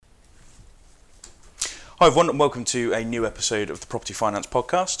Hi everyone and welcome to a new episode of the Property Finance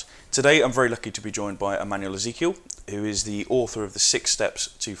Podcast. Today I'm very lucky to be joined by Immanuel Ezekiel, who is the author of the 6 Steps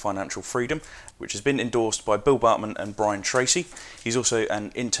to Financial Freedom, which has been endorsed by Bill Bartman and Brian Tracy. He's also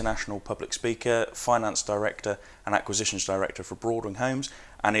an international public speaker, finance director and acquisitions director for Broadwing Homes,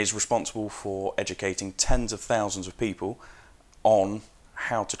 and is responsible for educating tens of thousands of people on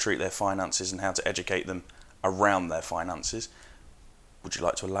how to treat their finances and how to educate them around their finances. Would you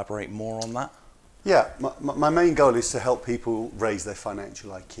like to elaborate more on that? Yeah, my main goal is to help people raise their financial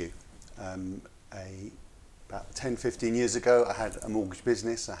IQ. About 10, 15 years ago, I had a mortgage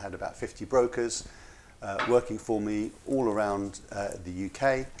business. I had about 50 brokers working for me all around the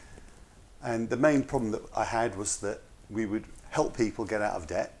UK. And the main problem that I had was that we would help people get out of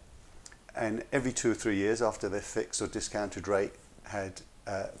debt. And every 2 or 3 years after their fixed or discounted rate had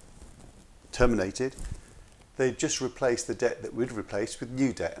terminated, they just replaced the debt that we'd replaced with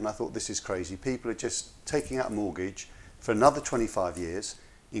new debt. And I thought, this is crazy. People are just taking out a mortgage for another 25 years,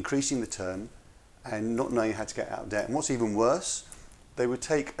 increasing the term, and not knowing how to get out of debt. And what's even worse, they would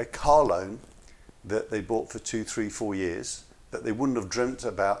take a car loan that they bought for 2, 3, 4 years that they wouldn't have dreamt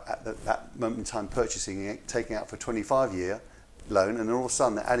about at that moment in time purchasing it, taking out for a 25-year loan, and then all of a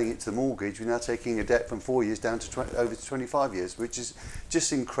sudden they're adding it to the mortgage. We're now taking a debt from 4 years down to over to 25 years, which is just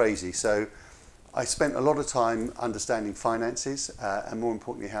seemed crazy. So I spent a lot of time understanding finances and more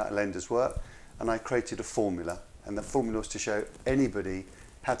importantly how lenders work, and I created a formula, and the formula was to show anybody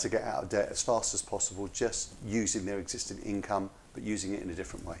how to get out of debt as fast as possible, just using their existing income but using it in a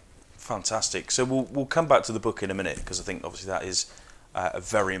different way. Fantastic. So we'll come back to the book in a minute, because I think obviously that is a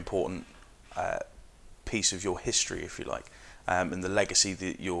very important piece of your history, if you like, and the legacy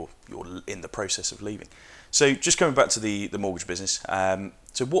that you're in the process of leaving. So just coming back to the mortgage business,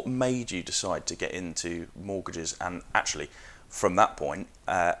 so what made you decide to get into mortgages, and actually from that point,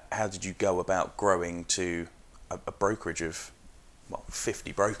 how did you go about growing to a brokerage of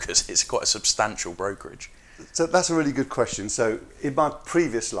 50 brokers? It's quite a substantial brokerage. So that's a really good question. So in my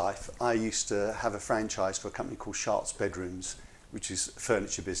previous life, I used to have a franchise for a company called Sharp's Bedrooms, which is a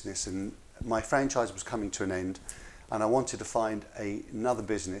furniture business, and my franchise was coming to an end, and I wanted to find another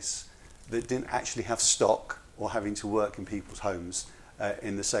business that didn't actually have stock or having to work in people's homes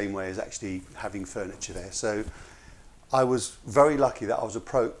in the same way as actually having furniture there. So I was very lucky that I was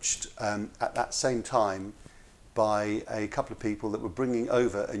approached at that same time by a couple of people that were bringing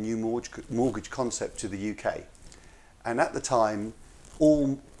over a new mortgage concept to the UK. And at the time,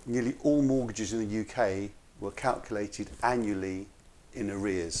 nearly all mortgages in the UK were calculated annually in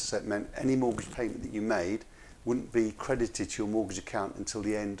arrears. So it meant any mortgage payment that you made wouldn't be credited to your mortgage account until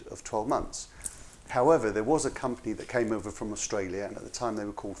the end of 12 months. However, there was a company that came over from Australia, and at the time they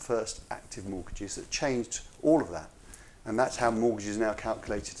were called First Active Mortgages, that changed all of that. And that's how mortgages are now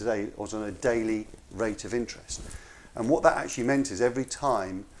calculated today, was on a daily rate of interest. And what that actually meant is every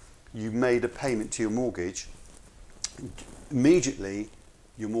time you made a payment to your mortgage, immediately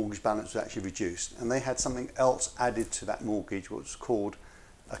your mortgage balance was actually reduced. And they had something else added to that mortgage, what was called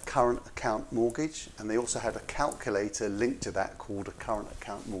a current account mortgage, and they also had a calculator linked to that called a current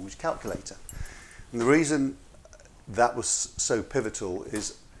account mortgage calculator. And the reason that was so pivotal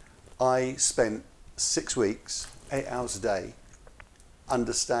is I spent 6 weeks, 8 hours a day,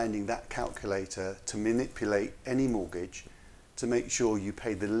 understanding that calculator to manipulate any mortgage to make sure you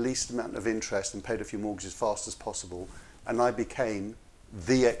paid the least amount of interest and paid off your mortgage as fast as possible. And I became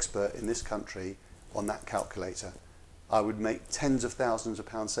the expert in this country on that calculator. I would make tens of thousands of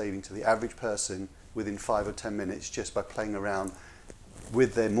pounds saving to the average person within 5 or 10 minutes just by playing around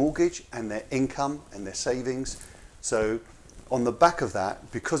with their mortgage and their income and their savings. So on the back of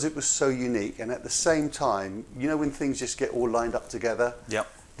that, because it was so unique, and at the same time, you know when things just get all lined up together? Yep.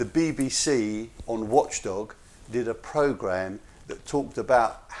 The BBC on Watchdog did a programme that talked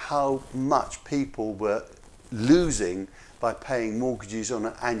about how much people were losing by paying mortgages on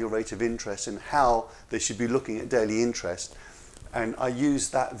an annual rate of interest and how they should be looking at daily interest. And I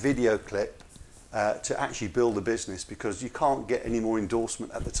used that video clip to actually build a business, because you can't get any more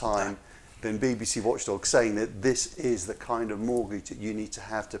endorsement at the time than BBC Watchdog saying that this is the kind of mortgage that you need to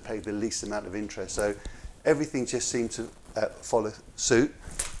have to pay the least amount of interest. So everything just seemed to follow suit.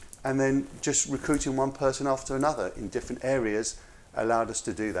 And then just recruiting one person after another in different areas allowed us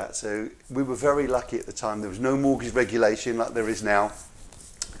to do that. So we were very lucky at the time. There was no mortgage regulation like there is now.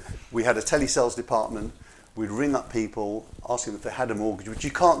 We had a telesales department. We'd ring up people, ask them if they had a mortgage, which you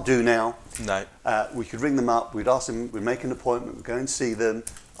can't do now. No. We could ring them up, we'd ask them, we'd make an appointment, we'd go and see them.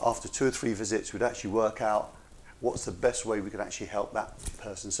 After 2 or 3 visits, we'd actually work out what's the best way we could actually help that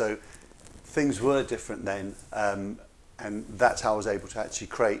person. So things were different then, and that's how I was able to actually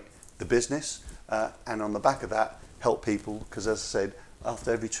create the business. and on the back of that, help people, because as I said,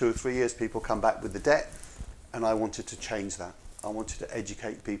 after every 2 or 3 years, people come back with the debt, and I wanted to change that. I wanted to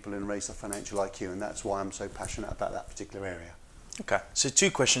educate people and raise their financial IQ, and that's why I'm so passionate about that particular area. Okay, so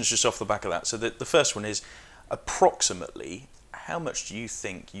 2 questions just off the back of that. So the first one is, approximately, how much do you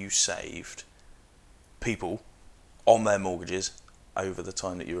think you saved people on their mortgages over the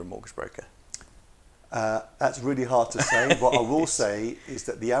time that you were a mortgage broker? That's really hard to say. What I will say is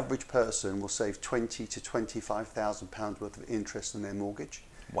that the average person will save £20,000 to £25,000 worth of interest on their mortgage.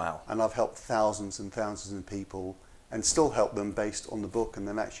 Wow. And I've helped thousands and thousands of people, and still help them based on the book, and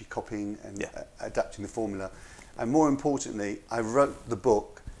then actually copying and adapting the formula. And more importantly, I wrote the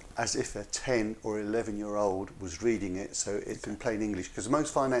book as if a 10 or 11-year-old was reading it, so it's in plain English, because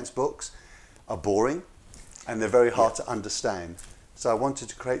most finance books are boring and they're very hard to understand. So I wanted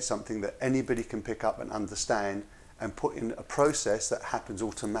to create something that anybody can pick up and understand, and put in a process that happens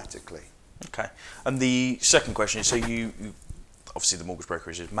automatically. Okay. And the second question is, so you obviously the mortgage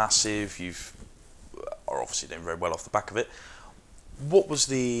brokerage is massive, are obviously doing very well off the back of it. What was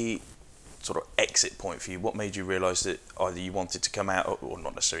the sort of exit point for you? What made you realise that either you wanted to come out, or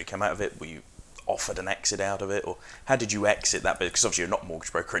not necessarily come out of it, were you offered an exit out of it, or how did you exit that bit? Because obviously you're not a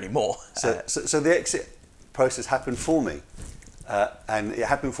mortgage broker anymore. So the exit process happened for me. And it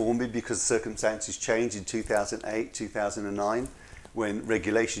happened for me because circumstances changed in 2008, 2009, when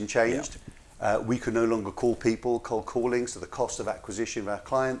regulation changed. We could no longer call people, cold calling, so the cost of acquisition of our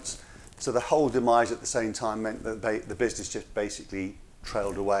clients. So the whole demise at the same time meant that the business just basically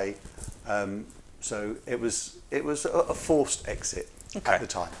trailed away. So it was a forced exit at the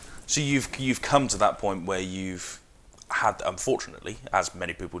time. So you've come to that point where you've had, unfortunately, as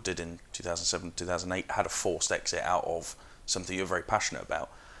many people did in 2007, 2008, had a forced exit out of something you're very passionate about.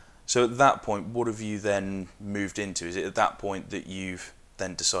 So at that point, what have you then moved into? Is it at that point that you've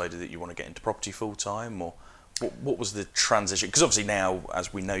then decided that you want to get into property full time, or what was the transition? Because obviously now,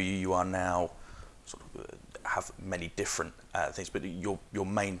 as we know you are now sort of have many different things, but your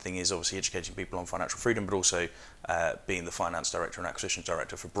main thing is obviously educating people on financial freedom, but also being the finance director and acquisitions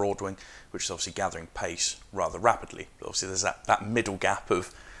director for Broadwing, which is obviously gathering pace rather rapidly. But obviously there's that middle gap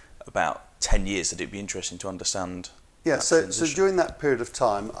of about 10 years that it'd be interesting to understand. Yeah, so during that period of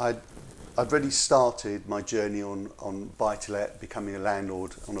time, I'd already started my journey on buy-to-let, becoming a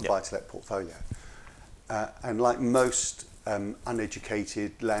landlord on a buy-to-let portfolio. And like most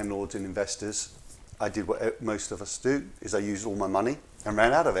uneducated landlords and investors, I did what most of us do, is I used all my money and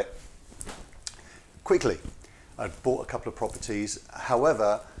ran out of it quickly. I'd bought a couple of properties.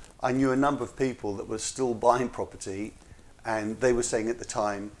 However, I knew a number of people that were still buying property, and they were saying at the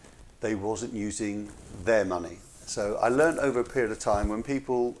time they wasn't using their money. So I learned over a period of time when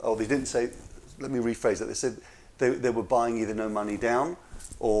people, they didn't say, let me rephrase that, they said they were buying either no money down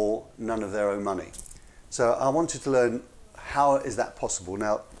or none of their own money. So I wanted to learn, how is that possible?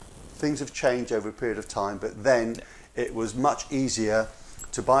 Now, things have changed over a period of time, but then it was much easier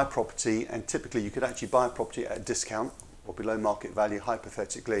to buy property, and typically you could actually buy a property at a discount or below market value,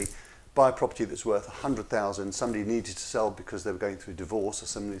 hypothetically, buy a property that's worth 100,000, somebody needed to sell because they were going through a divorce or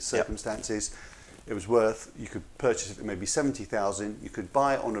some of these circumstances. It was worth, you could purchase it for maybe 70,000, you could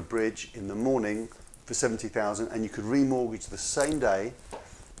buy it on a bridge in the morning for 70,000, and you could remortgage the same day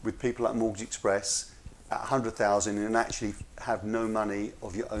with people like Mortgage Express at 100,000 and actually have no money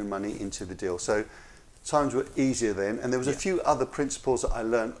of your own money into the deal. So times were easier then, and there was a few other principles that I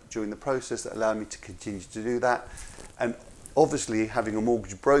learned during the process that allowed me to continue to do that. And obviously having a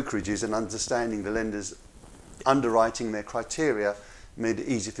mortgage brokerages and understanding the lenders underwriting their criteria made it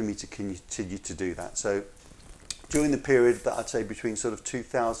easy for me to continue to do that. So during the period that I'd say between sort of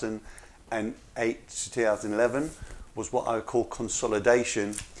 2008 to 2011 was what I would call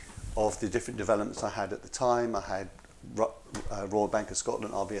consolidation of the different developments I had at the time. I had Royal Bank of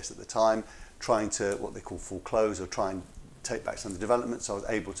Scotland, RBS at the time, trying to what they call foreclose or try and take back some of the developments. So I was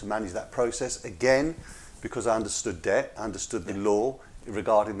able to manage that process again because I understood debt, I understood the law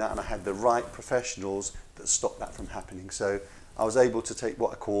regarding that, and I had the right professionals that stopped that from happening. So I was able to take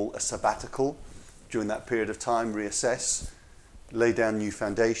what I call a sabbatical during that period of time, reassess, lay down new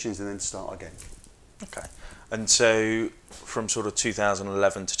foundations, and then start again. Okay. And so from sort of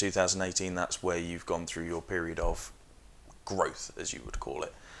 2011 to 2018, that's where you've gone through your period of growth, as you would call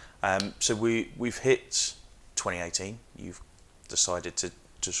it. So we've hit 2018. You've decided to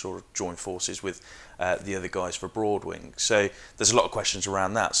sort of join forces with the other guys for Broadwing. So there's a lot of questions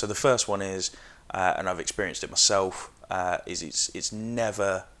around that. So the first one is, and I've experienced it myself, is it's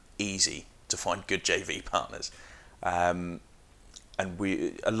never easy to find good JV partners. And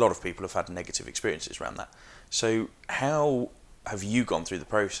a lot of people have had negative experiences around that. So how have you gone through the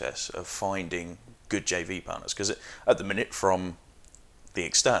process of finding good JV partners? Because at the minute, from the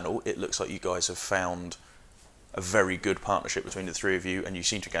external, it looks like you guys have found a very good partnership between the three of you, and you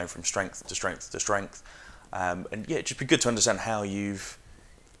seem to go from strength to strength to strength. And yeah, it'd just be good to understand how you've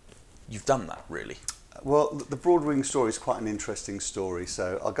done that, really. Well, the Broadwing story is quite an interesting story.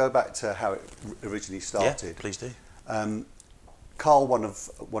 So I'll go back to how it originally started. Yeah, please do. Carl, one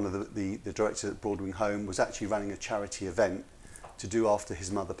of the directors at Broadwing Home, was actually running a charity event to do after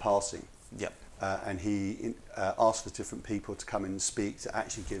his mother passing. Yep. And he asked for different people to come and speak, to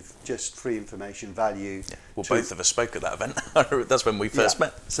actually give just free information, value. Yeah. Well, both of us spoke at that event. That's when we first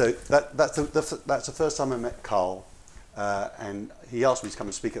met. So that's the first time I met Carl, and he asked me to come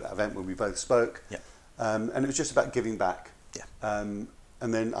and speak at that event when we both spoke. Yeah. And it was just about giving back. Yeah. And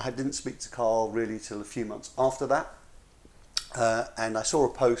then I didn't speak to Carl really till a few months after that. And I saw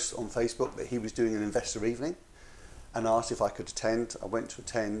a post on Facebook that he was doing an investor evening, and asked if I could attend. I went to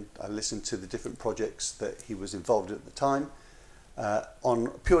attend. I listened to the different projects that he was involved in at the time,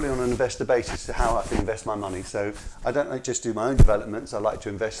 purely on an investor basis, to how I can invest my money. So I don't like just do my own developments. I like to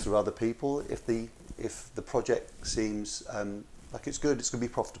invest through other people. If the project seems like it's good, it's going to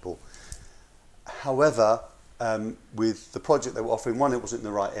be profitable. However, with the project they were offering, one, it wasn't in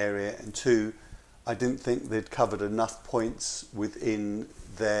the right area, and two, I didn't think they'd covered enough points within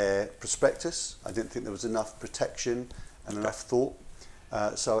their prospectus. I didn't think there was enough protection and enough thought.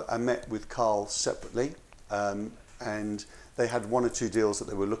 So I met with Carl separately, and they had one or two deals that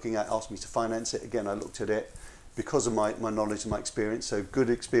they were looking at, asked me to finance it. Again, I looked at it because of my knowledge and my experience. So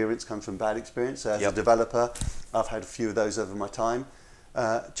good experience comes from bad experience. So as a developer, I've had a few of those over my time,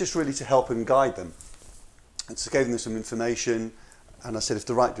 just really to help and guide them. And so gave them some information, and I said, if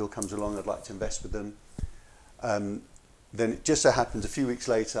the right deal comes along, I'd like to invest with them. Then it just so happens a few weeks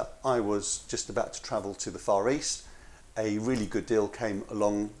later, I was just about to travel to the Far East. A really good deal came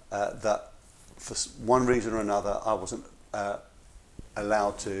along that for one reason or another, I wasn't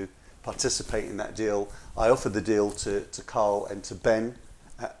allowed to participate in that deal. I offered the deal to Carl and to Ben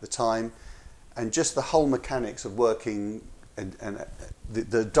at the time, and just the whole mechanics of working and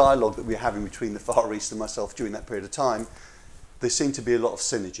the dialogue that we were having between the Far East and myself during that period of time, there seemed to be a lot of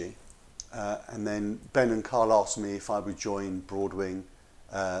synergy. And then Ben and Carl asked me if I would join Broadwing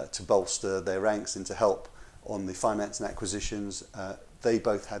to bolster their ranks and to help on the finance and acquisitions. They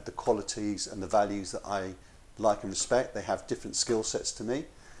both had the qualities and the values that I like and respect. They have different skill sets to me,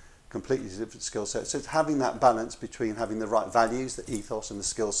 completely different skill sets. So it's having that balance between having the right values, the ethos and the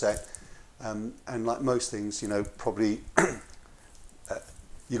skill set. And like most things, probably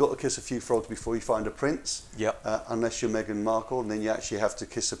you've got to kiss a few frogs before you find a prince. Yep. Unless you're Meghan Markle, and then you actually have to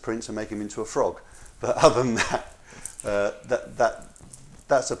kiss a prince and make him into a frog. But other than that,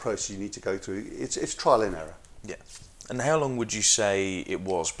 that's a process you need to go through. It's trial and error. Yeah. And how long would you say it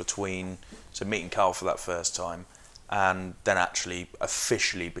was between meeting Carl for that first time and then actually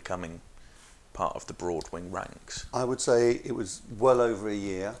officially becoming part of the Broadwing ranks? I would say it was well over a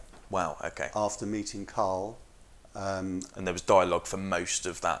year. Wow. Okay. After meeting Carl. And there was dialogue for most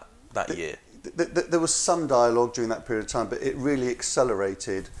of that year? There was some dialogue during that period of time, but it really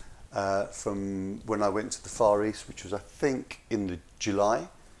accelerated from when I went to the Far East, which was, I think, in the July.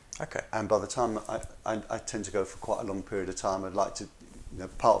 Okay. And by the time I tend to go for quite a long period of time, I'd like to,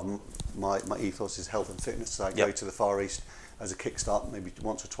 part of my ethos is health and fitness, so I go to the Far East as a kickstart, maybe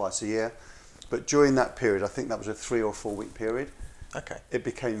once or twice a year. But during that period, I think that was a 3 or 4 week period. Okay. It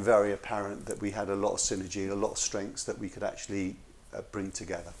became very apparent that we had a lot of synergy, a lot of strengths that we could actually bring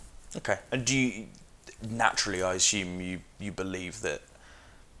together. Okay. And do you, naturally, I assume you believe that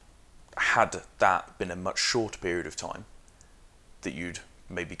had that been a much shorter period of time, that you'd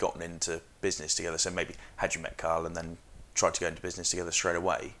maybe gotten into business together, so maybe had you met Carl and then tried to go into business together straight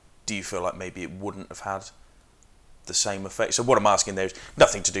away, do you feel like maybe it wouldn't have had the same effect? So what I'm asking there is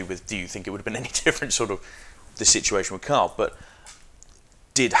nothing to do with do you think it would have been any different sort of the situation with Carl, but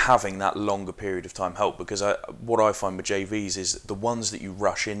did having that longer period of time help? Because what I find with JVs is the ones that you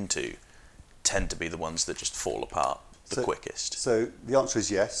rush into tend to be the ones that just fall apart the quickest. So the answer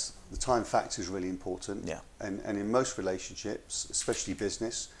is yes. The time factor is really important. Yeah. And in most relationships, especially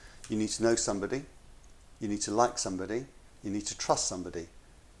business, you need to know somebody, you need to like somebody, you need to trust somebody.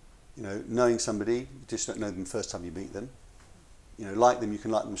 Knowing somebody, you just don't know them the first time you meet them. Like them, you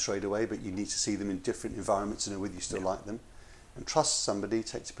can like them straight away, but you need to see them in different environments and know whether you still like them. And trust somebody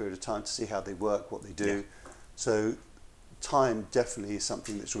takes a period of time to see how they work, what they do. Yeah. So time definitely is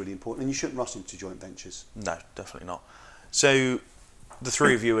something that's really important, and you shouldn't rush into joint ventures. No, definitely not. So the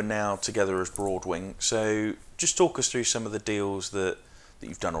three of you are now together as Broadwing. So just talk us through some of the deals that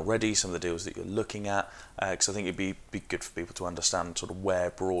you've done already, some of the deals that you're looking at, because I think it'd be good for people to understand sort of where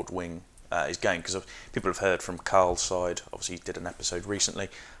Broadwing is going? Because people have heard from Carl's side, obviously he did an episode recently,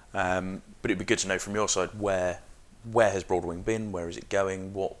 but it'd be good to know from your side where has Broadwing been, where is it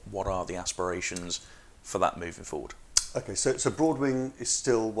going, what are the aspirations for that moving forward? Okay, so Broadwing is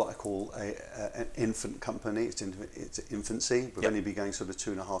still what I call an infant company. It's infancy. We've only been going sort of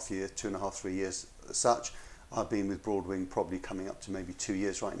 2.5, 3 years as such. I've been with Broadwing probably coming up to maybe 2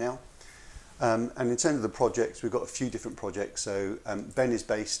 years right now. And in terms of the projects, we've got a few different projects. So Ben is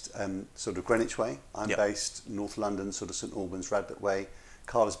based sort of Greenwich way. I'm based North London, sort of St Albans, Radlett way.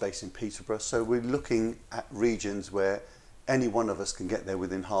 Carl is based in Peterborough. So we're looking at regions where any one of us can get there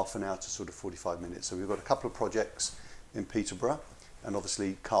within half an hour to sort of 45 minutes. So we've got a couple of projects in Peterborough, and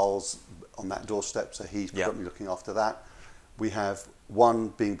obviously Carl's on that doorstep, so he's probably looking after that. We have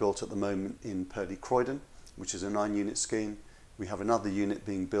one being built at the moment in Purley Croydon, which is a 9-unit scheme. We have another unit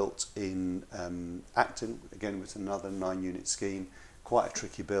being built in Acton, again with another 9-unit scheme. Quite a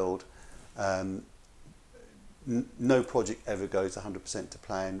tricky build. No project ever goes 100% to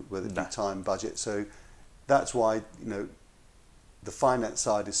plan, whether it be time, budget. So that's why the finance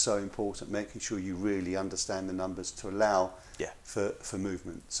side is so important, making sure you really understand the numbers to allow for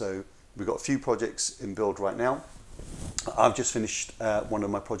movement. So we've got a few projects in build right now. I've just finished one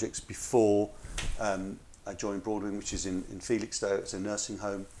of my projects before I joined Broadwing, which is in Felixstowe. It's a nursing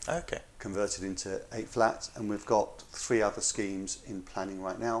home converted into 8 flats, and we've got 3 other schemes in planning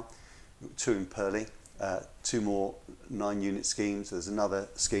right now. 2 in Purley, 2 more 9-unit schemes. There's another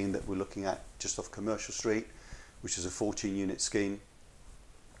scheme that we're looking at just off Commercial Street, which is a 14-unit scheme.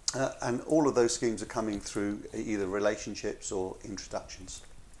 And all of those schemes are coming through either relationships or introductions.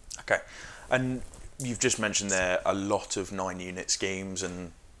 Okay. And you've just mentioned there a lot of 9-unit schemes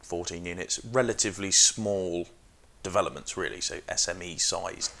and 14 units, relatively small developments really, so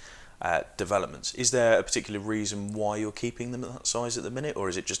SME-sized developments. Is there a particular reason why you're keeping them at that size at the minute, or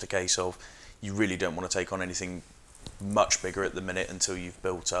is it just a case of you really don't want to take on anything much bigger at the minute until you've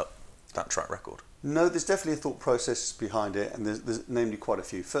built up that track record? No, there's definitely a thought process behind it, and there's namely quite a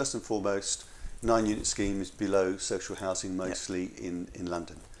few. First and foremost, 9-unit schemes below social housing, mostly in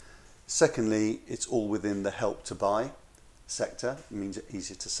London. Secondly, it's all within the help to buy sector. It means it's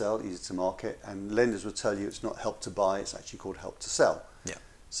easier to sell, easier to market, and lenders will tell you it's not help to buy, it's actually called help to sell. Yeah.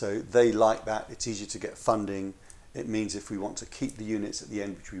 So they like that. It's easier to get funding. It means if we want to keep the units at the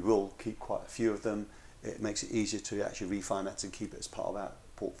end, which we will keep quite a few of them, it makes it easier to actually refinance and keep it as part of our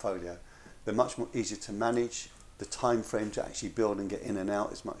portfolio. They're much more easier to manage. The time frame to actually build and get in and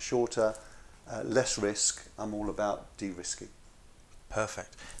out is much shorter. Less risk. I'm all about de-risking.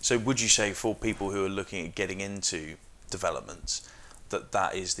 Perfect. So would you say for people who are looking at getting into developments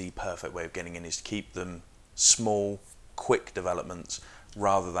that is the perfect way of getting in, is to keep them small, quick developments,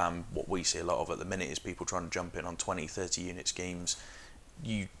 rather than what we see a lot of at the minute is people trying to jump in on 20, 30 unit schemes.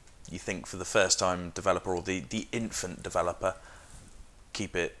 You think for the first time developer or the infant developer,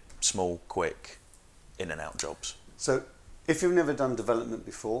 keep it small, quick, in and out jobs. So if you've never done development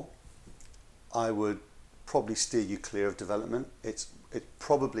before, I would probably steer you clear of development. It's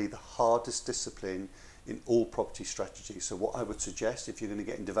probably the hardest discipline in all property strategy. So what I would suggest, if you're going to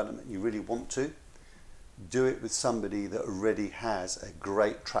get in development and you really want to, do it with somebody that already has a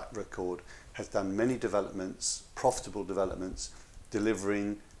great track record, has done many developments, profitable developments,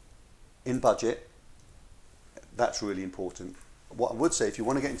 delivering in budget. That's really important. What I would say, if you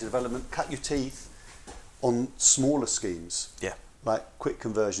want to get into development, cut your teeth on smaller schemes. Yeah. Like quick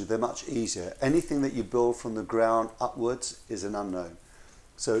conversions, they're much easier. Anything that you build from the ground upwards is an unknown.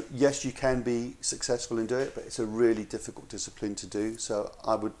 So yes, you can be successful and do it, but it's a really difficult discipline to do. So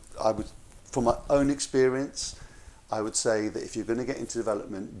I would, from my own experience, I would say that if you're going to get into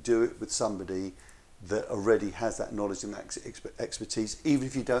development, do it with somebody that already has that knowledge and that expertise. Even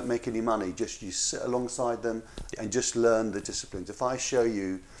if you don't make any money, just you sit alongside them and just learn the disciplines. If I show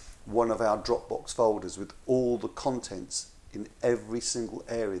you one of our Dropbox folders with all the contents in every single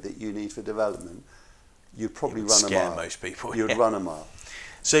area that you need for development, you'd probably run a mile. Scare most people. You'd run a mile.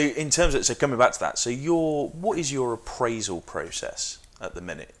 So in terms of, so coming back to that, so what is your appraisal process at the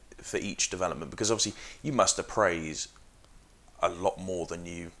minute for each development? Because obviously you must appraise a lot more than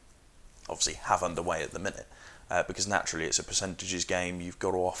you obviously have underway at the minute, because naturally it's a percentages game. You've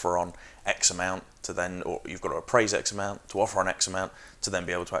got to offer on X amount to then, or you've got to appraise X amount to offer on X amount to then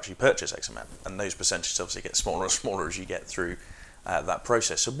be able to actually purchase X amount, and those percentages obviously get smaller and smaller as you get through that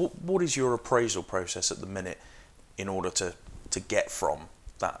process. So what is your appraisal process at the minute in order to get from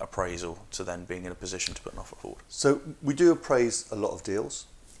that appraisal to then being in a position to put an offer forward? So we do appraise a lot of deals.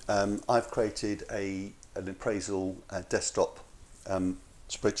 I've created an appraisal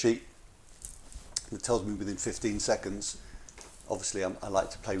spreadsheet that tells me within 15 seconds obviously I like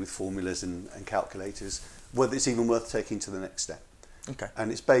to play with formulas and calculators, whether it's even worth taking to the next step. Okay.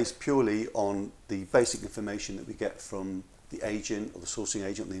 And it's based purely on the basic information that we get from the agent or the sourcing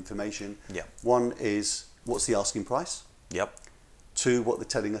agent, the information. Yeah. One is, what's the asking price? Yep. 2, what they're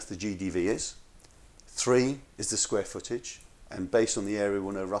telling us the GDV is. 3 is the square footage, and based on the area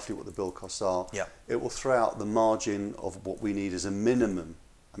we'll know roughly what the build costs are. Yep. It will throw out the margin of what we need as a minimum.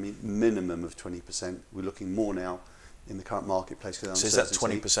 Minimum of 20%. We're looking more now in the current marketplace. So is that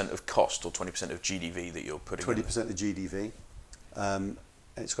 20% of cost or 20% of GDV that you're putting 20% of GDV. And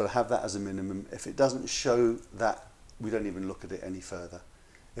it's got to have that as a minimum. If it doesn't show that, we don't even look at it any further.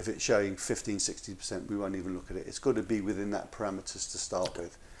 If it's showing 15-60%, we won't even look at it. It's got to be within that parameters to start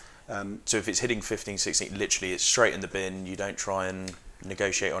with. So if it's hitting 15, 16, literally it's straight in the bin, you don't try and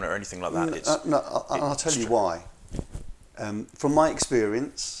negotiate on it or anything like that? I'll tell you why. From my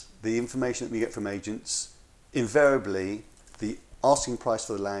experience, the information that we get from agents, invariably the asking price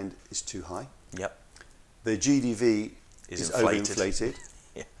for the land is too high. Yep. Their GDV is overinflated,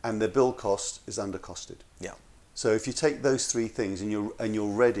 yeah. and their build cost is undercosted. Yeah. So if you take those 3 things and you're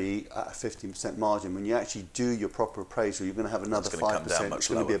ready at a 15% margin, when you actually do your proper appraisal, you're going to have another 5%. It's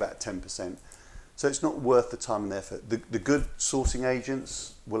going to be about 10%. So it's not worth the time and effort. The good sourcing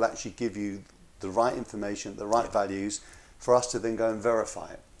agents will actually give you the right information, the right values, for us to then go and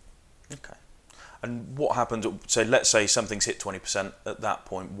verify it. Okay. And what happens? So let's say something's hit 20%. At that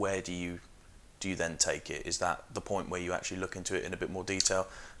point, where do you then take it? Is that the point where you actually look into it in a bit more detail,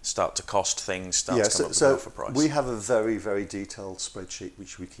 start to cost things, start to come up with an offer price? We have a very, very detailed spreadsheet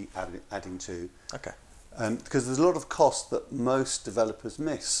which we keep adding to. Okay. Because there's a lot of costs that most developers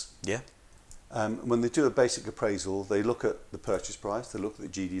miss. Yeah. When they do a basic appraisal, they look at the purchase price, they look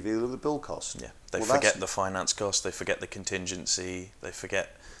at the GDV, they look at the build cost. Yeah. They forget the finance cost, they forget the contingency, they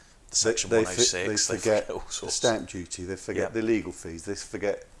forget the Section 106, they forget all sorts. The stamp duty, they forget the legal fees, they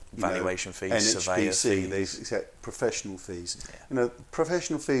forget valuation fees, NHBC, surveyor fees. They forget professional fees. Yeah.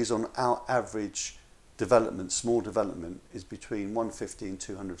 Professional fees on our average development, small development, is between £150,000 and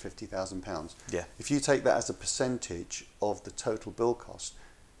 £250,000. Yeah. If you take that as a percentage of the total build cost,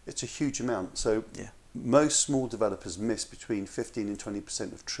 it's a huge amount. So most small developers miss between 15 and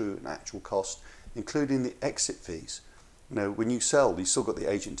 20% of true and actual cost, including the exit fees. When you sell, you've still got the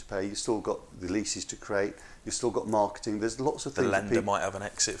agent to pay, you've still got the leases to create, you've still got marketing. There's lots of things. The lender might have an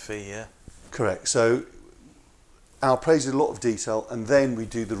exit fee, yeah. Correct. So our appraisal is a lot of detail, and then we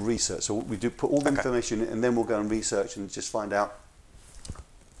do the research. So we do put all the information in, and then we'll go and research and just find out,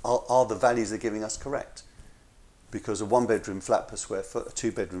 are the values they're giving us correct? Because a 1-bedroom flat per square foot, a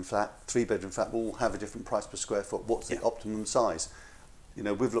 2-bedroom flat, 3-bedroom flat will all have a different price per square foot. What's the optimum size?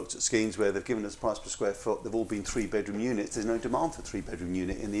 We've looked at schemes where they've given us a price per square foot, they've all been 3-bedroom units. There's no demand for a 3-bedroom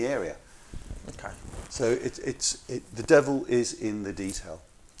unit in the area. Okay. So the devil is in the detail.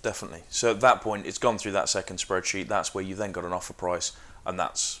 Definitely. So at that point, it's gone through that second spreadsheet. That's where you then got an offer price, and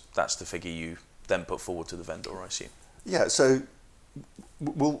that's the figure you then put forward to the vendor, I assume. Yeah. So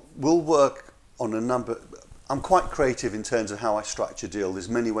we'll work on a number. I'm quite creative in terms of how I structure a deal. There's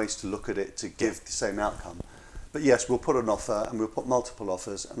many ways to look at it to give the same outcome. But yes, we'll put an offer and we'll put multiple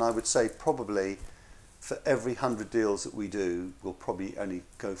offers. And I would say probably for every 100 deals that we do, we'll probably only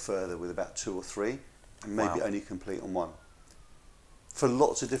go further with about 2 or 3 and maybe only complete on 1. For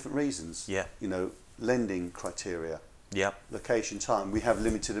lots of different reasons. Yeah. Lending criteria. Yeah. Location, time. We have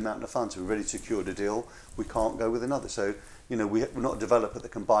limited amount of funds. We're ready to secure the deal. We can't go with another. So, we're not a developer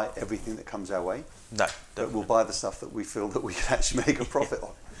that can buy everything that comes our way. No. But we'll buy the stuff that we feel that we can actually make a profit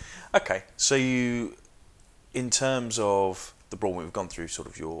on. Okay. So in terms of the Broadwing, we've gone through sort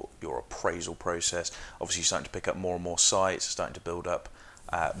of your appraisal process. Obviously, you're starting to pick up more and more sites, starting to build up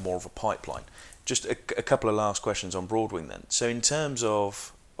more of a pipeline. Just a couple of last questions on Broadwing then. So in terms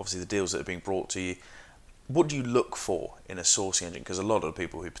of, obviously, the deals that are being brought to you, what do you look for in a sourcing agent? Because a lot of the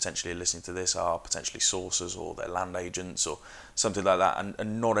people who potentially are listening to this are potentially sourcers or they're land agents or something like that,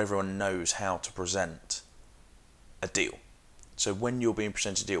 and not everyone knows how to present a deal. So when you're being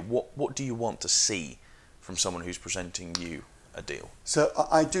presented a deal, what do you want to see from someone who's presenting you a deal? So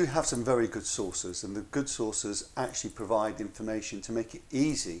I do have some very good sources, and the good sources actually provide information to make it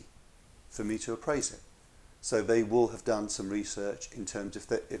easy for me to appraise it. So they will have done some research in terms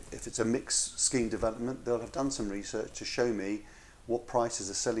of if it's a mixed scheme development, they'll have done some research to show me what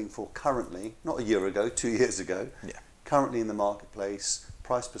prices are selling for currently, not a year ago, 2 years ago, currently in the marketplace,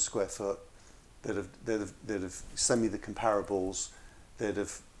 price per square foot. They'd have sent me the comparables. They'd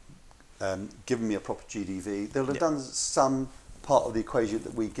have given me a proper GDV. They'll have done some part of the equation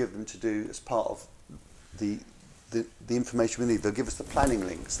that we give them to do as part of the information we need. They'll give us the planning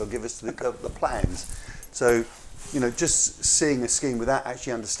links. They'll give us the plans. So just seeing a scheme without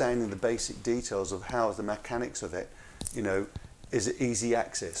actually understanding the basic details of how the mechanics of it, is it easy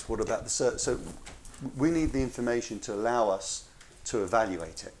access? What about the search? So we need the information to allow us to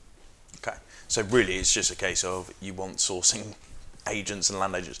evaluate it. Okay. So really it's just a case of you want sourcing agents and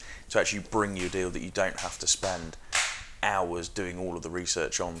land agents to actually bring you a deal that you don't have to spend hours doing all of the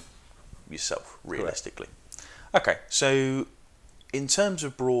research on yourself, realistically. Correct. Okay, so in terms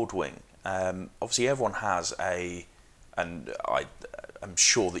of Broadwing, obviously everyone has and I'm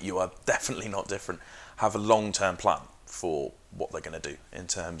sure that you are definitely not different, have a long-term plan for what they're going to do in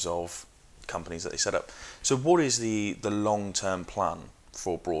terms of companies that they set up. So what is the long-term plan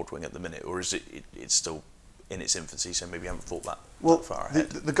for Broadwing at the minute, or is it's still in its infancy, so maybe you haven't thought that far ahead?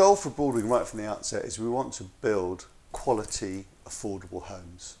 The goal for Broadwing right from the outset is we want to build quality, affordable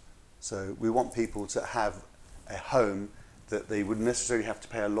homes. So we want people to have a home that they wouldn't necessarily have to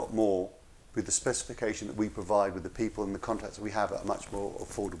pay a lot more with the specification that we provide with the people and the contracts that we have at a much more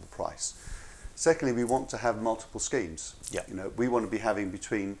affordable price. Secondly, we want to have multiple schemes. Yeah. We want to be having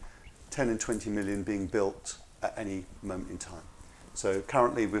between 10 and 20 million being built at any moment in time. So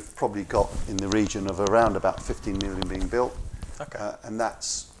currently we've probably got in the region of around about 15 million being built. Okay. And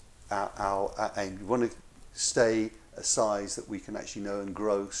that's our aim. We want to stay a size that we can actually know and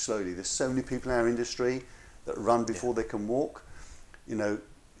grow slowly. There's so many people in our industry that run before they can walk.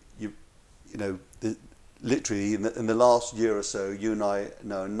 Literally in the last year or so, you and I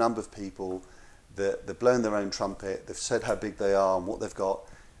know a number of people that they've blown their own trumpet. They've said how big they are and what they've got,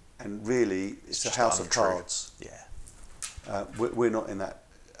 and really it's a house of cards. Yeah. We're not in that.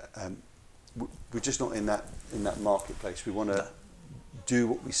 We're just not in that marketplace. We want to do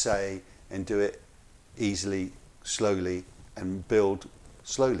what we say and do it easily, slowly, and build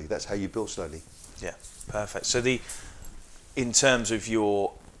slowly. That's how you build slowly. Yeah, perfect. So in terms of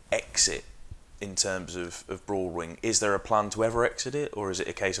your exit, in terms of Broadwing, is there a plan to ever exit it, or is it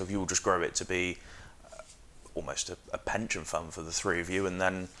a case of you'll just grow it to be almost a pension fund for the three of you and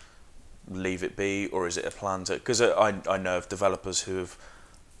then leave it be, or is it a plan to... Because I know of developers who have,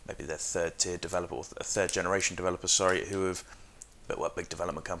 maybe they're third-tier developer, or third-generation developers, who have built up big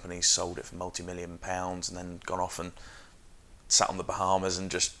development companies, sold it for multi-million pounds, and then gone off and sat on the Bahamas and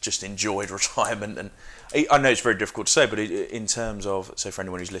just enjoyed retirement. And I know it's very difficult to say, but in terms of, so for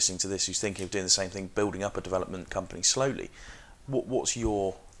anyone who's listening to this who's thinking of doing the same thing, building up a development company slowly, what's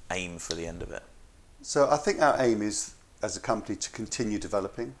your aim for the end of it? So I think our aim is, as a company, to continue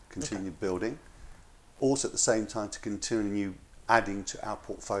developing, continue building, also at the same time to continue adding to our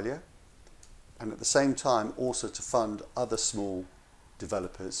portfolio, and at the same time also to fund other small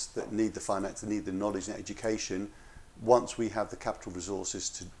developers that need the finance, that need the knowledge and education once we have the capital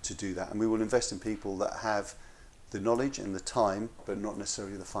resources to do that. And we will invest in people that have the knowledge and the time, but not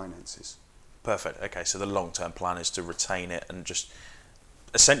necessarily the finances. Perfect. Okay, so the long-term plan is to retain it and just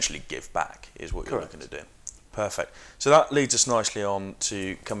essentially give back is what you're Correct. looking to do. Perfect. So that leads us nicely on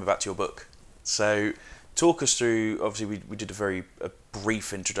to coming back to your book. So talk us through, obviously we did a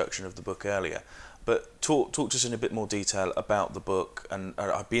brief introduction of the book earlier, but talk to us in a bit more detail about the book, and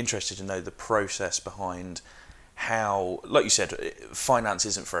I'd be interested to know the process behind how, like you said, finance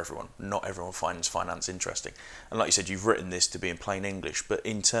isn't for everyone. Not everyone finds finance interesting. And like you said, you've written this to be in plain English, but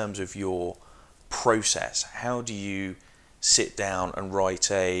in terms of your process, how do you sit down and write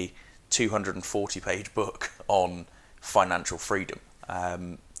a 240-page book on financial freedom?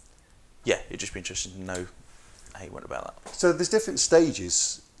 It'd just be interesting to know how you went about that. So there's different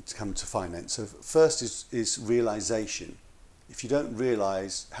stages to come to finance. So first is realization. If you don't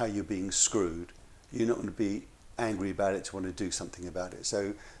realize how you're being screwed, you're not going to be angry about it to want to do something about it.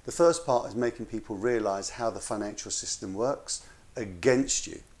 So the first part is making people realize how the financial system works against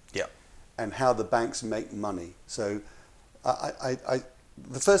you. Yeah. And how the banks make money. So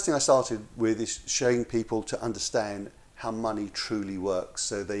the first thing I started with is showing people to understand how money truly works,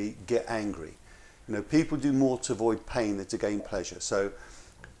 so they get angry. People do more to avoid pain than to gain pleasure. So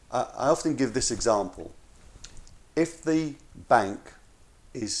I often give this example. If the bank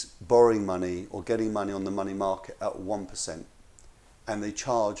is borrowing money or getting money on the money market at 1% and they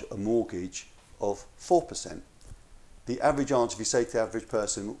charge a mortgage of 4%, the average answer, if you say to the average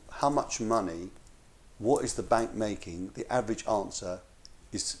person, how much money, what is the bank making? The average answer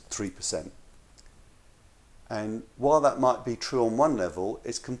is 3%. And while that might be true on one level,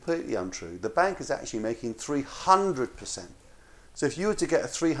 it's completely untrue. The bank is actually making 300%. So if you were to get a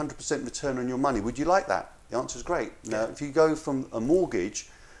 300% return on your money, would you like that? The answer is great. Now, if you go from a mortgage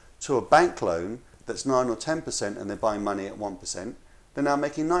to a bank loan that's 9 or 10% and they're buying money at 1%, they're now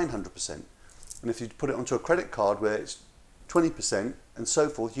making 900%. And if you put it onto a credit card where it's 20%, and so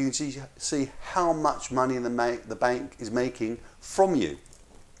forth, you can see how much money the bank is making from you.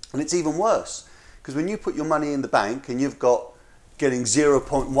 And it's even worse, because when you put your money in the bank and you've got getting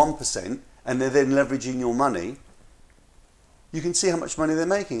 0.1% and they're then leveraging your money, you can see how much money they're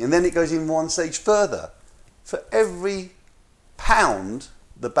making. And then it goes even one stage further. For every pound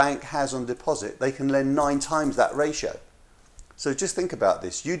the bank has on deposit, they can lend 9 times that ratio. So just think about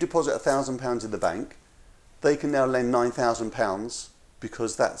this. You deposit £1,000 in the bank, they can now lend £9,000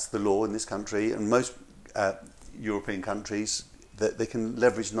 because that's the law in this country and most European countries, that they can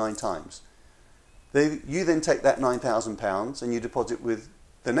leverage 9 times. You then take that £9,000 and you deposit with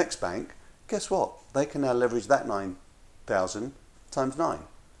the next bank. Guess what? They can now leverage that 9,000 times 9.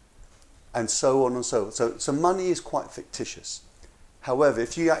 And so on and so on. So money is quite fictitious. However,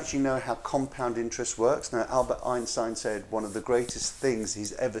 if you actually know how compound interest works, now Albert Einstein said one of the greatest things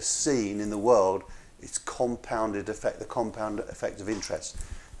he's ever seen in the world is compounded effect, the compound effect of interest.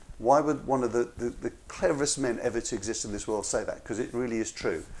 Why would one of the cleverest men ever to exist in this world say that? Because it really is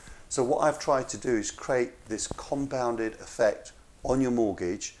true. So what I've tried to do is create this compounded effect on your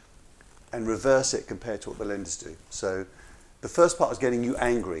mortgage and reverse it compared to what the lenders do. So the first part is getting you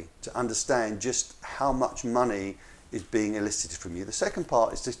angry to understand just how much money is being elicited from you. The second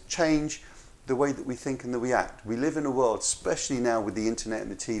part is to change the way that we think and that we act. We live in a world, especially now with the internet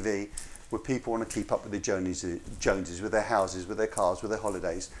and the TV, where people want to keep up with the Joneses, with their houses, with their cars, with their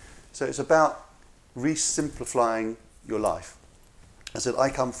holidays. So it's about re-simplifying your life. I said I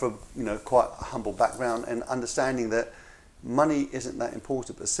come from quite a humble background, and understanding that money isn't that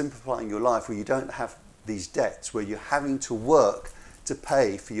important, but simplifying your life where you don't have these debts, where you're having to work to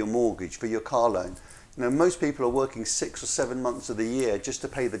pay for your mortgage, for your car loan. Most people are working 6 or 7 months of the year just to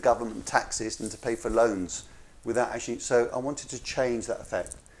pay the government taxes and to pay for loans without actually. So I wanted to change that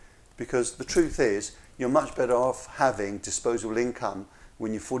effect, because the truth is you're much better off having disposable income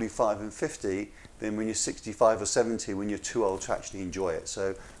when you're 45 and 50 than when you're 65 or 70, when you're too old to actually enjoy it.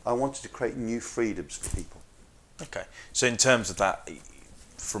 So I wanted to create new freedoms for people. Okay. So in terms of that,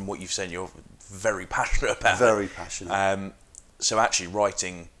 from what you've said, you're very passionate about it. Very passionate. So actually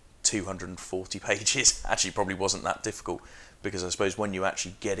writing 240 pages actually probably wasn't that difficult, because I suppose when you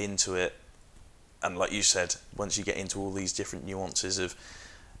actually get into it, and like you said, once you get into all these different nuances of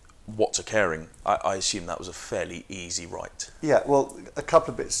what's occurring, I assume that was a fairly easy write. Yeah, well, a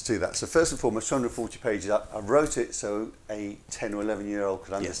couple of bits to that. So first and foremost, 240 pages, I wrote it so a 10 or 11-year-old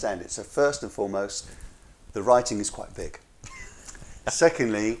could understand it. So first and foremost, the writing is quite big.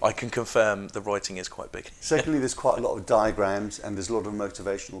 Secondly, I can confirm the writing is quite big. Secondly, there's quite a lot of diagrams and there's a lot of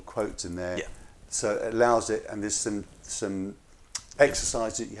motivational quotes in there. Yeah. So it allows it, and there's some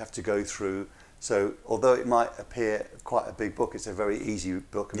exercise that you have to go through. So although it might appear quite a big book, it's a very easy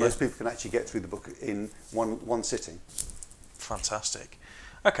book, and most people can actually get through the book in one sitting. Fantastic.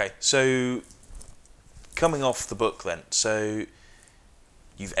 Okay, so coming off the book then, so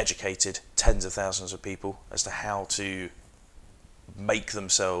you've educated tens of thousands of people as to how to make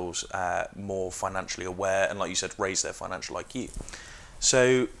themselves more financially aware, and like you said, raise their financial IQ.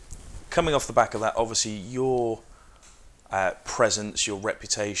 So coming off the back of that, obviously your presence, your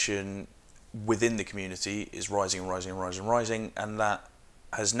reputation within the community is rising and rising and rising and rising, and that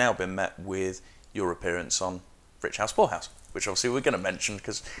has now been met with your appearance on Rich House Poor House, which obviously we're going to mention,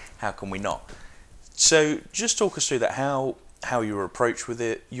 because how can we not? So just talk us through that, how you were approached with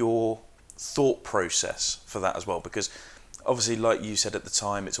it, your thought process for that as well, because obviously, like you said at the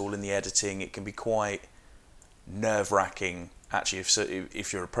time, it's all in the editing. It can be quite nerve-wracking, actually,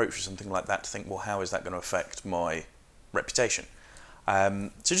 if you're approached with something like that, to think, well, how is that going to affect my reputation? So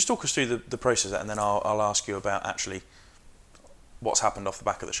just talk us through the process, and then I'll ask you about actually what's happened off the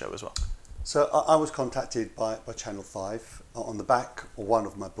back of the show as well. So I was contacted by Channel 5 on the back of one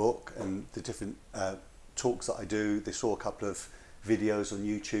of my book and the different talks that I do. They saw a couple of videos on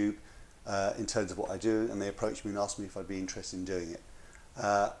YouTube in terms of what I do, and they approached me and asked me if I'd be interested in doing it.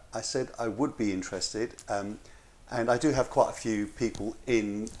 I said I would be interested, and I do have quite a few people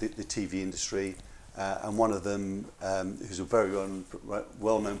in the TV industry, and one of them, who's a very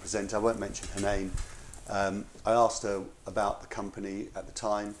well-known presenter, I won't mention her name, I asked her about the company at the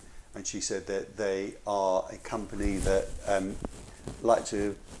time, and she said that they are a company that like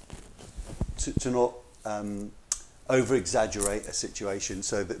to not over-exaggerate a situation,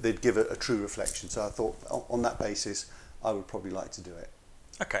 so that they'd give it a true reflection. So I thought, on that basis, I would probably like to do it.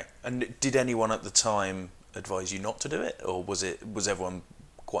 Okay. And did anyone at the time advise you not to do it, or was everyone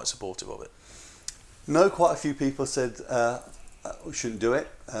quite supportive of it? No, quite a few people said we shouldn't do it.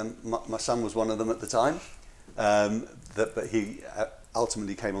 My son was one of them at the time, but he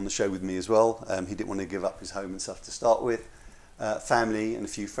ultimately came on the show with me as well. He didn't want to give up his home and stuff to start with. family and a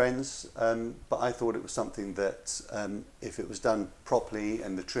few friends, but I thought it was something that if it was done properly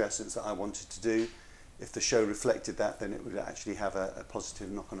and the true essence that I wanted to do, if the show reflected that, then it would actually have a positive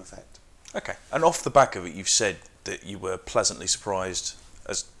knock-on effect. Okay, and off the back of it, you've said that you were pleasantly surprised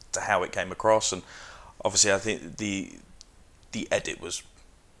as to how it came across, and obviously I think the edit was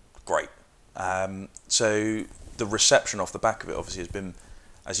great. So the reception off the back of it obviously has been,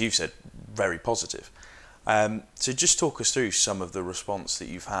 as you've said, very positive. So just talk us through some of the response that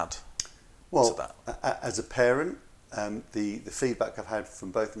you've had to that. As a parent, the feedback I've had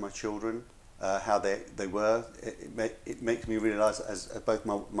from both of my children, how they were, it makes me realise, as both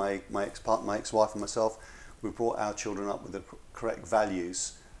my ex-wife and myself, we brought our children up with the correct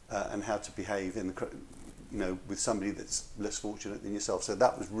values and how to behave with somebody that's less fortunate than yourself. So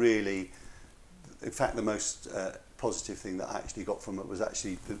that was really, in fact, the most positive thing that I actually got from it was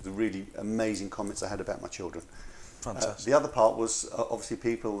actually the really amazing comments I had about my children. Fantastic. The other part was obviously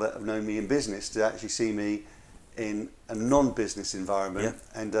people that have known me in business to actually see me in a non-business environment,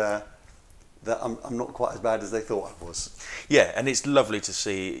 and that I'm not quite as bad as they thought I was. Yeah, and it's lovely to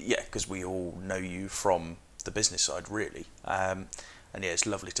see, because we all know you from the business side, really. And it's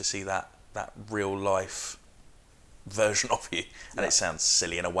lovely to see that real life version of you. And it sounds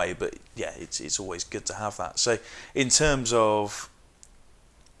silly in a way, but it's always good to have that. So in terms of,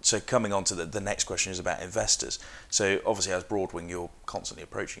 coming on to the next question is about investors. So obviously as Broadwing, you're constantly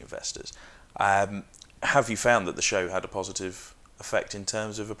approaching investors. Have you found that the show had a positive effect in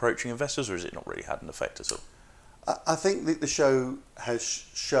terms of approaching investors, or has it not really had an effect at all? I think that the show has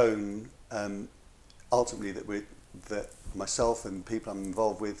shown ultimately that myself and people I'm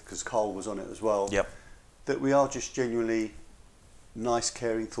involved with, because Carl was on it as well, that we are just genuinely nice,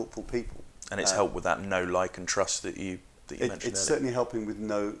 caring, thoughtful people. And it's helped with that know, like and trust that you mentioned earlier. It's certainly helping with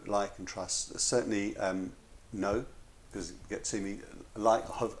know, like and trust. Certainly know, because you get to see me, like,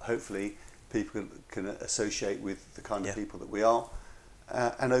 hopefully people can associate with the kind of people that we are.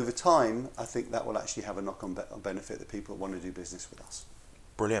 And over time, I think that will actually have a knock-on benefit that people want to do business with us.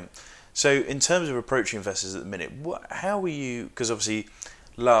 Brilliant. So in terms of approaching investors at the minute, how were you, because obviously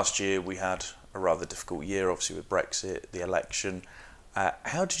last year we had a rather difficult year, obviously with Brexit, the election.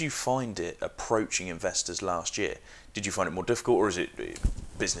 How did you find it approaching investors last year? Did you find it more difficult, or is it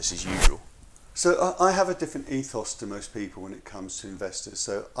business as usual? So I have a different ethos to most people when it comes to investors.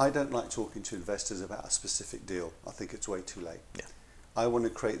 So I don't like talking to investors about a specific deal. I think it's way too late. Yeah. I want to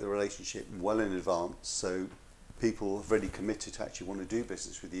create the relationship well in advance, so people have already committed to actually want to do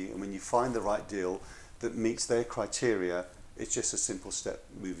business with you. And when you find the right deal that meets their criteria, it's just a simple step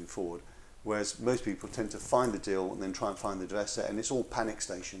moving forward. Whereas most people tend to find the deal and then try and find the investor, and it's all panic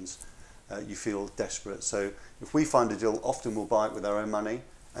stations. You feel desperate. So if we find a deal, often we'll buy it with our own money,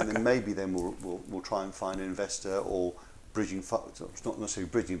 and then maybe we'll try and find an investor or bridging, not necessarily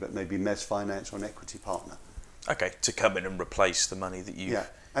bridging, but maybe mezz finance or an equity partner. Okay, to come in and replace the money that you... Yeah,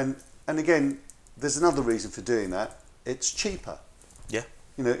 and again, there's another reason for doing that. It's cheaper. Yeah.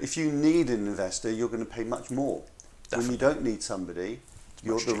 If you need an investor, you're going to pay much more. Definitely. When you don't need somebody,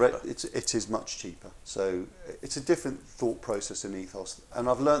 it is much cheaper. So it's a different thought process and ethos, and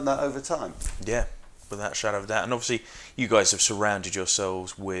I've learned that over time. Yeah, without a shadow of a doubt. And obviously, you guys have surrounded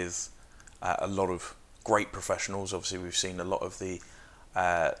yourselves with a lot of great professionals. Obviously, we've seen a lot of the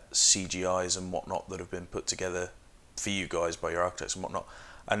CGIs and whatnot that have been put together for you guys by your architects and whatnot,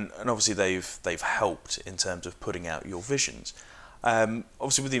 and obviously they've helped in terms of putting out your visions.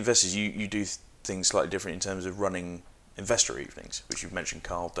 Obviously, with the investors, you do things slightly different in terms of running investor evenings, which you've mentioned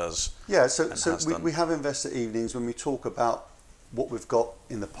Carl does. Yeah, so we have investor evenings when we talk about what we've got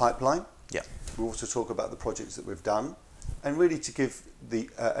in the pipeline. Yeah. We also talk about the projects that we've done, and really to give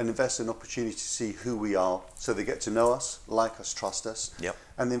an investor an opportunity to see who we are, so they get to know us, like us, trust us. Yep.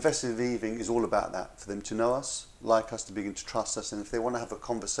 And the investor evening is all about that, for them to know us, like us, to begin to trust us, and if they want to have a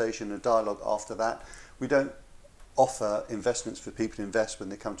conversation, a dialogue after that, we don't offer investments for people to invest when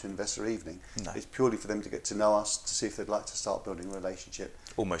they come to investor evening. No. It's purely for them to get to know us, to see if they'd like to start building a relationship.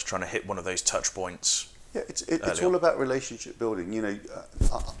 Almost trying to hit one of those touch points. Yeah, it's all about relationship building. I've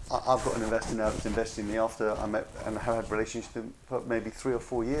got an investor now that's investing in me after I met and have had a relationship with him for maybe 3 or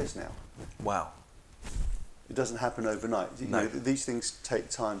 4 years now. Wow. It doesn't happen overnight. No. These things take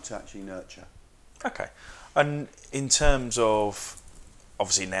time to actually nurture. Okay. And in terms of,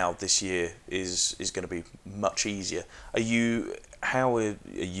 obviously now this year is going to be much easier. How are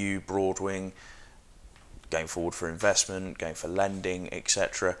you, Broadwing, going forward for investment, going for lending,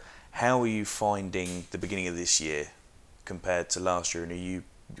 etc.? How are you finding the beginning of this year compared to last year? And are you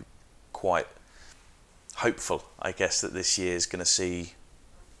quite hopeful, I guess, that this year is going to see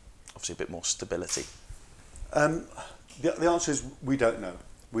obviously a bit more stability? The answer is we don't know.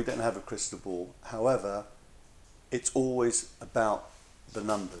 We don't have a crystal ball. However, it's always about the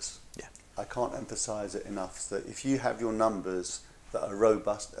numbers. Yeah. I can't emphasise it enough that if you have your numbers that are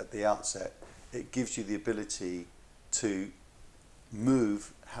robust at the outset, it gives you the ability to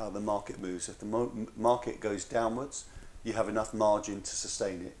move how the market moves. If the market goes downwards, you have enough margin to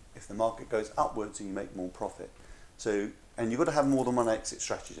sustain it. If the market goes upwards, you make more profit. So, and you've got to have more than one exit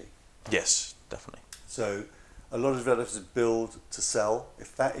strategy. Yes, definitely. So a lot of developers build to sell.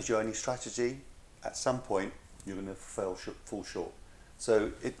 If that is your only strategy, at some point you're going to fall short.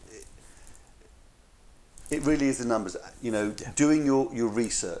 So it really is the numbers. Doing your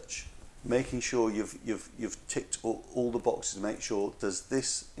research, making sure you've ticked all the boxes, make sure does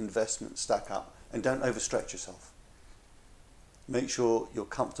this investment stack up, and don't overstretch yourself. Make sure you're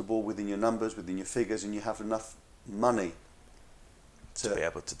comfortable within your numbers, within your figures, and you have enough money to be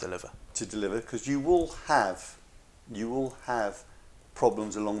able to deliver. Because you will have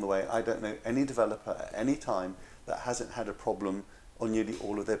problems along the way. I don't know any developer at any time that hasn't had a problem on nearly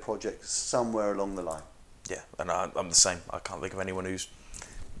all of their projects somewhere along the line. Yeah, and I'm the same. I can't think of anyone who's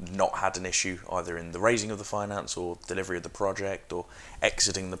not had an issue either in the raising of the finance or delivery of the project or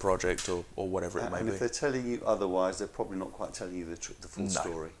exiting the project or whatever it may be. And if they're telling you otherwise, they're probably not quite telling you the full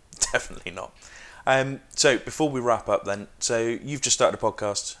story. Definitely not. So before we wrap up then, so you've just started a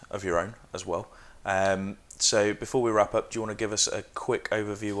podcast of your own as well. So before we wrap up, do you want to give us a quick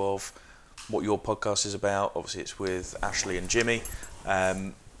overview of what your podcast is about? Obviously it's with Ashley and Jimmy.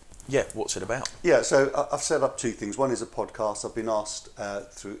 What's it about? Yeah, so I've set up two things. One is a podcast. I've been asked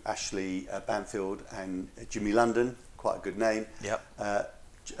through Ashley Banfield and Jimmy London, quite a good name. Yep.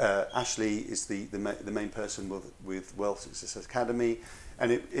 Ashley is the main person with Wealth Success Academy,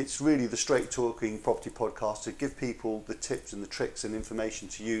 and it's really the straight talking property podcast to give people the tips and the tricks and information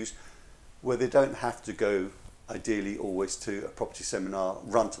to use where they don't have to go ideally always to a property seminar,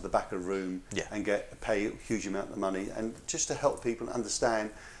 run to the back of a room and pay a huge amount of money, and just to help people understand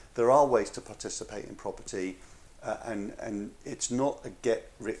there are ways to participate in property, and it's not a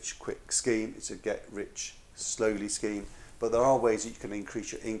get rich quick scheme, it's a get rich slowly scheme, but there are ways that you can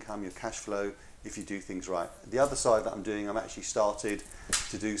increase your income, your cash flow, if you do things right. The other side that I'm doing, I'm actually started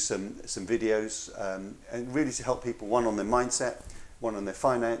to do some videos, and really to help people, one on their mindset, one on their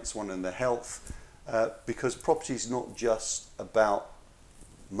finance, one on their health, because property is not just about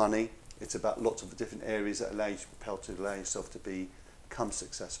money, it's about lots of different areas that allow you to propel to allow yourself to become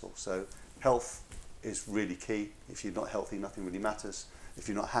successful. So health is really key. If you're not healthy, nothing really matters. If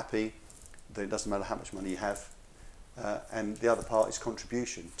you're not happy, then it doesn't matter how much money you have. And the other part is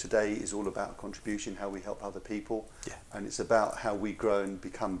contribution. Today is all about contribution, how we help other people, and it's about how we grow and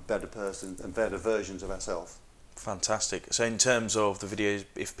become better persons and better versions of ourselves. Fantastic. So in terms of the videos,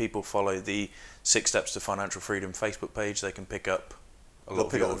 if people follow the 6 Steps to Financial Freedom Facebook page, they can pick up a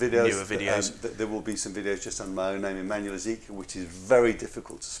lot of your newer videos. There will be some videos just under my own name, Immanuel Ezekiel, which is very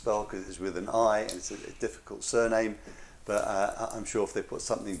difficult to spell because it's with an I and it's a difficult surname, but I'm sure if they put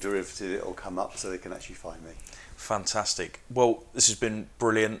something derivative it will come up so they can actually find me. Fantastic. Well, this has been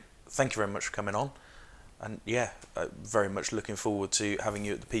brilliant. Thank you very much for coming on, and very much looking forward to having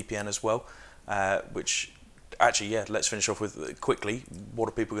you at the PPN as well, which actually, let's finish off with quickly, what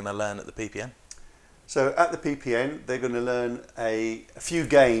are people going to learn at the PPN? So at the PPN, they're going to learn a few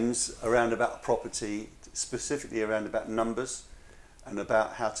games around about property, specifically around about numbers and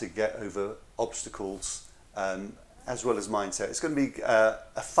about how to get over obstacles, as well as mindset. It's going to be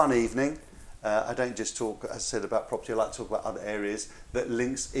a fun evening. I don't just talk, as I said, about property. I like to talk about other areas that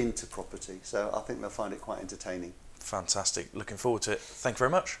links into property. So I think they'll find it quite entertaining. Fantastic. Looking forward to it. Thank you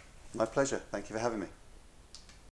very much. My pleasure. Thank you for having me.